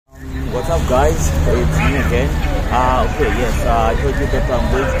What's up, guys? It's me again. Okay, yes, I told you that I'm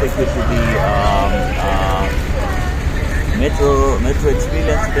going to take you to the metro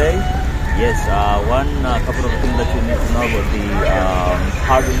experience today. Yes, one couple of things that you need to know about the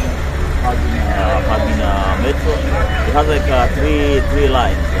Harbin Metro. It has like three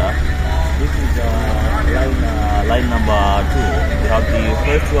lines. This is line number 2. We have the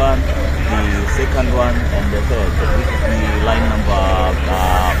first one, the second one, and the third. So this is the line number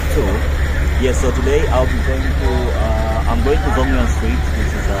 2. Yes, so today I'll be going to I'm going to Zongyang Street. This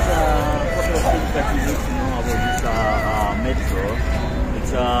is a couple of things that you need to know about this metro.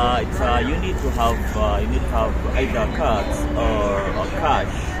 You need to have either cards or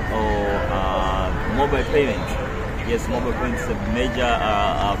cash or mobile payment. Yes, mobile payment is a major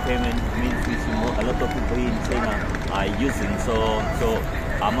payment means which a lot of people in China are using. So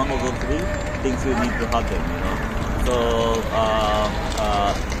among all those three things you need to have them, So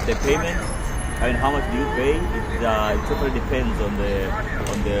the payment, I mean, how much do you pay? It totally depends on the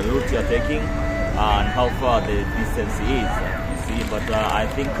route you are taking and how far the distance is. You see, but I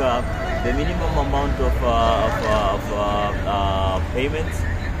think the minimum amount of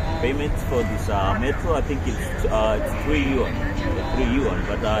payments for this metro, I think it's 3 yuan. 3 yuan,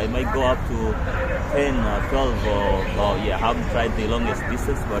 but it might go up to 10 or 12 or yeah, I haven't tried the longest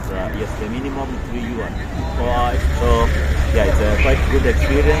distance, but yes, the minimum is 3 yuan. So yeah, it's a quite good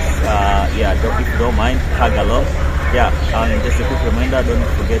experience. Yeah, if you don't mind, tag along. Yeah, and just a quick reminder, don't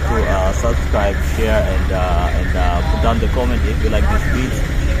forget to subscribe, share, and put down the comment if you like this video.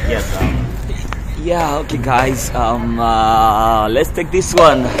 Yes. Yeah, okay guys, let's take this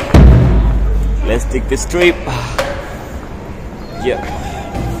one. Let's take this trip. Yeah,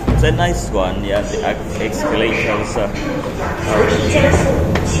 it's a nice one. Yeah, the escalations.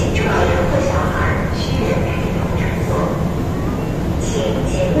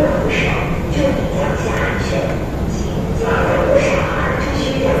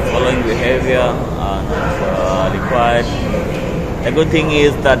 Following behavior not required. The good thing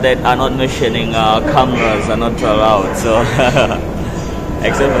is that they are not mentioning cameras are not allowed, so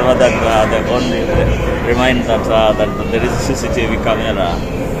except for that they only remind that there is a CCTV camera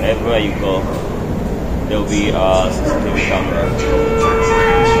everywhere you go. There will be a CCTV camera.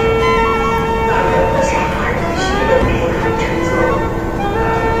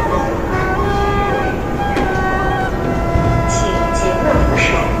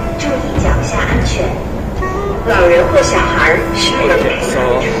 Okay, so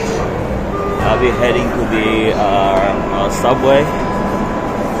I'll be heading to the subway.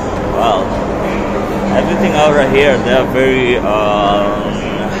 Wow, everything over here, they're very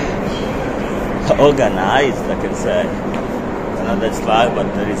organized, I can say. Another slide,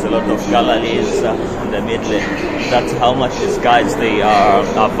 but there is a lot of galleries in the middle. That's how much these guys, they are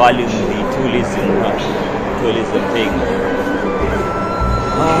valuing the tourism thing.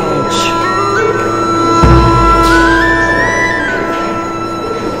 Ouch.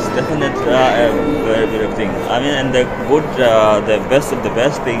 Definitely a very good thing. I mean, and the best of the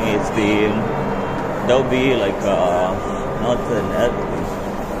best thing is there'll be like not an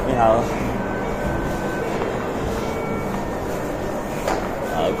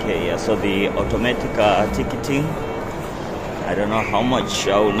okay, yeah. So the automatic ticketing. I don't know how much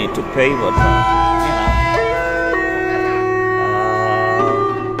I will need to pay, but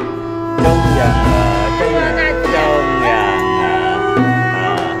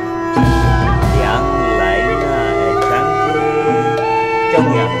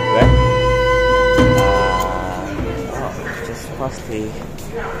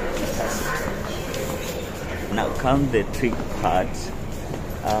now come the trick part.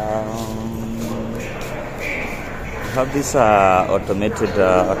 Have this automatic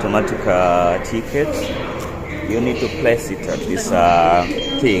ticket. You need to place it at this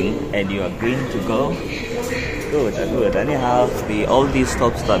thing, and you are green to go. Good. Anyhow, all these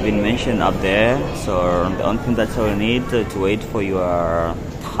stops have been mentioned up there. So the only thing that you need to wait for your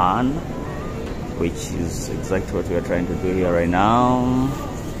turn, which is exactly what we are trying to do here right now.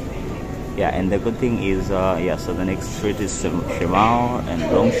 Yeah, and the good thing is, yeah, so the next street is Shimao and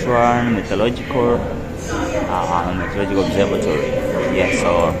Longshuan Meteorological Observatory. Yeah,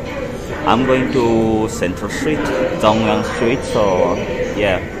 so I'm going to Central Street, Zongyang Street. So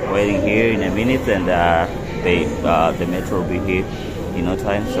yeah, waiting here in a minute, and the metro will be here in no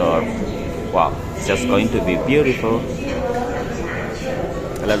time. So wow, it's just going to be beautiful.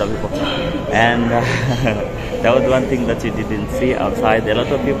 A lot of people, and that was one thing that you didn't see outside. A lot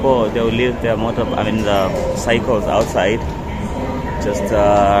of people, they will leave their the cycles outside,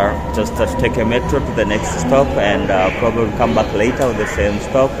 just take a metro to the next stop, and probably come back later with the same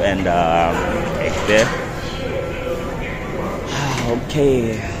stop and take there.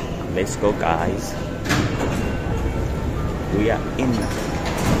 Okay, let's go, guys. We are in.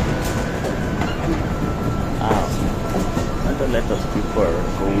 Not a lot of people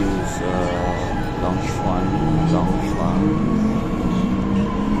goes Longshuan.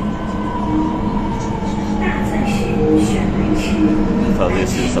 So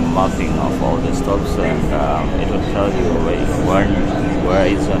this is a mapping of all the stops, and it will tell you where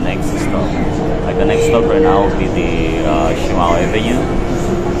is the next stop. Like the next stop right now will be the Shimao Avenue,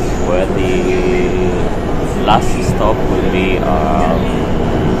 where the last stop will be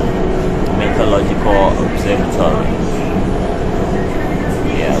Meteorological Observatory.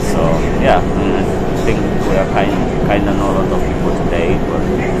 Yeah, so yeah, I think we are kind of not a lot of people today, but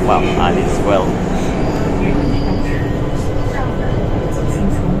well, all is well.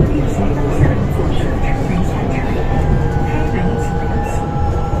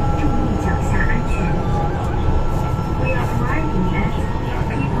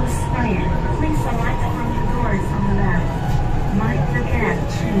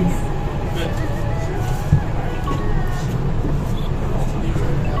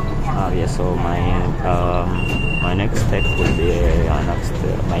 Yeah, so my next step will be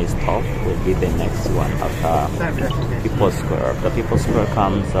my stop will be the next one after People's Square. The People's Square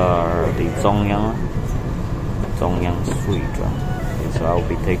comes the Zongyang Street. So I'll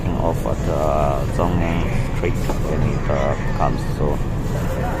be taking off at Zongyang Street when it comes. So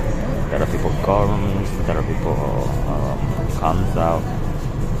there are people comes, there are people comes out.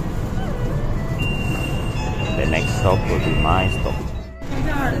 The next stop will be my stop.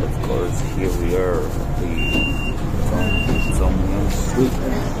 And of course, here we are at the Zongyang Street.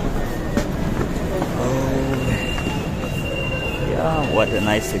 Yeah, what a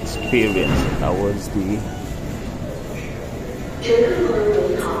nice experience. That was the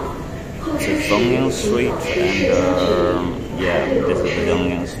Zongyang Street, and yeah, this is the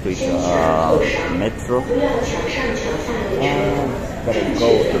Zongyang Street Metro. Gotta go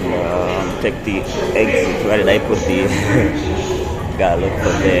and take the exit. Where did I put the gotta look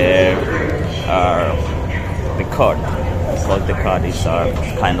for the card, because the card is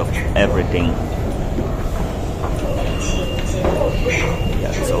kind of everything.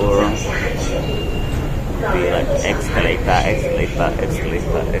 Yeah, so be like escalator.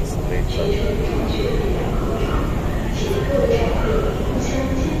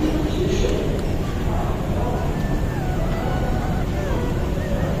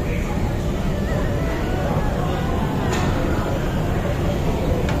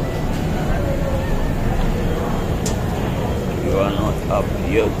 You are not up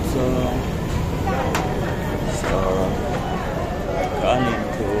yet, so running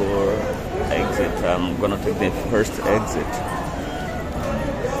to exit. I'm gonna take the first exit,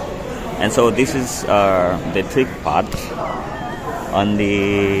 and so this is the trick part. On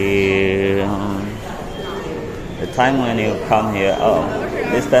the time when you come here,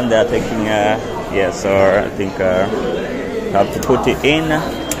 this time they are taking yes, or I think you have to put it in.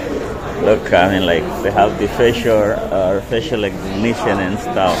 Look, I mean, like they have the facial ignition and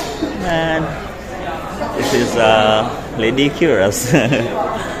stuff. Man, this is ridiculous.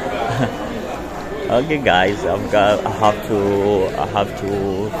 Okay, guys, I have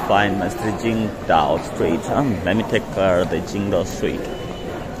to find Mr. Jingdao Street. Let me take the Jingdao Street.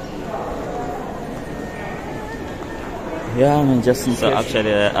 Yeah, I mean, just so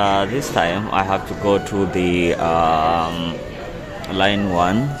actually this time I have to go to the line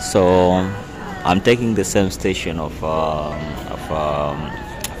 1, so I'm taking the same station of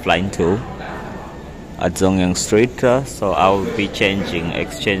line 2 at Zongyang Street. So I will be exchanging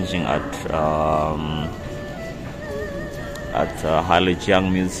at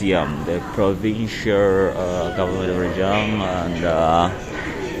Halijiang Museum, the provincial government of Zhejiang,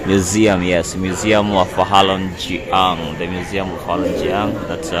 and museum, yes, Museum of Halonjiang, the Museum of Halonjiang.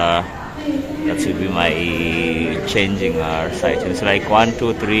 That should be my changing site. It's like 1,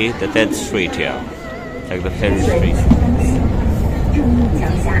 2, 3, the 3rd street here, like the 3rd street.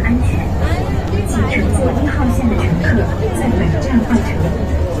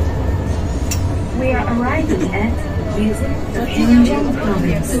 We are arriving at Zhejiang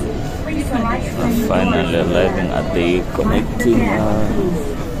province. I'm finally arriving at the connecting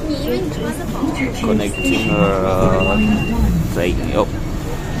train. Yep.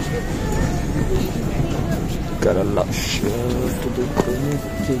 Got a lot to do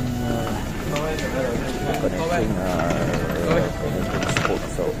connecting sport,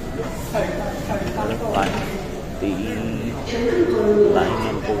 so fine. the line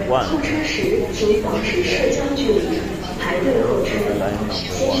number 1. Line number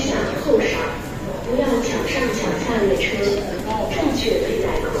 1.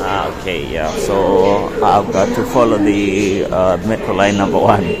 Okay, yeah, so I've got to follow the metro line number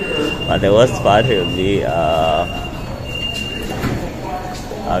 1. But the worst part will be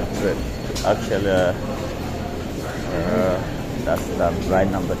actually that's the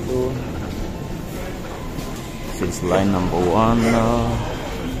line number 2. Since line number 1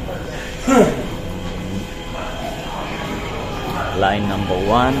 line number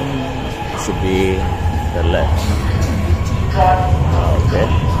 1 should be the left. Okay.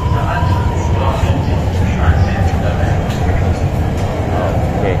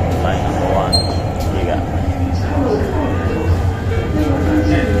 Okay, line number 1. You got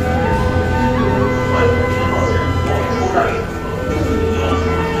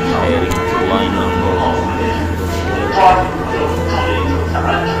heading to line number 1.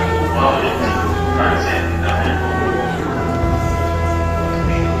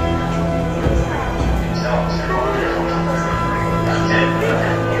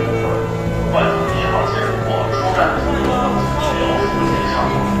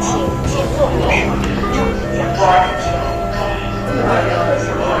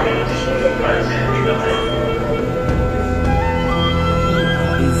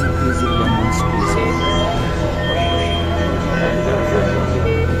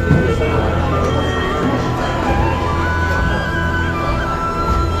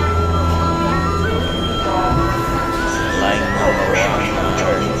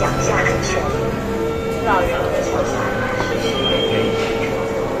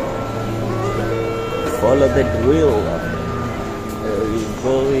 Follow the drill. We're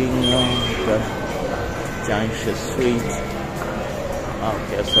going the Junction Street.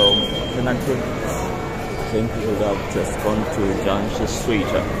 Okay, so alternative, I think we would have just gone to Junction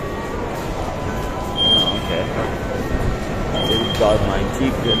Street. Okay, still got my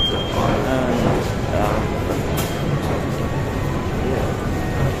ticket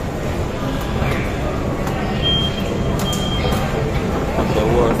and the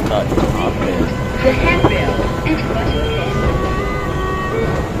worst that happened. The handrail and button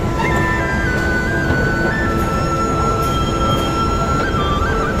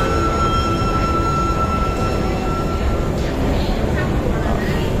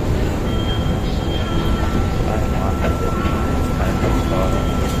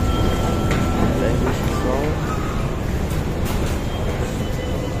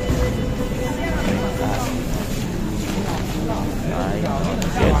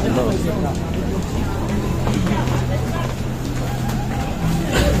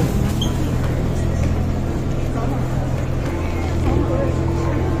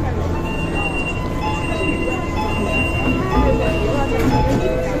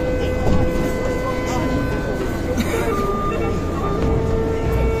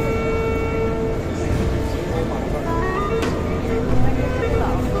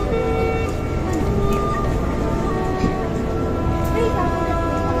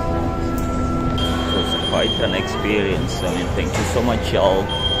An experience. I mean, thank you so much, y'all.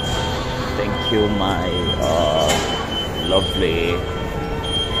 Thank you, my lovely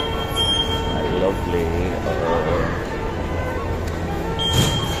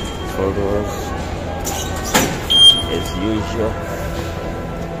photos as usual.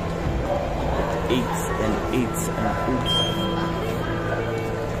 It eats and eats and eats.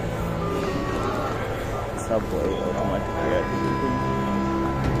 Subway automatically.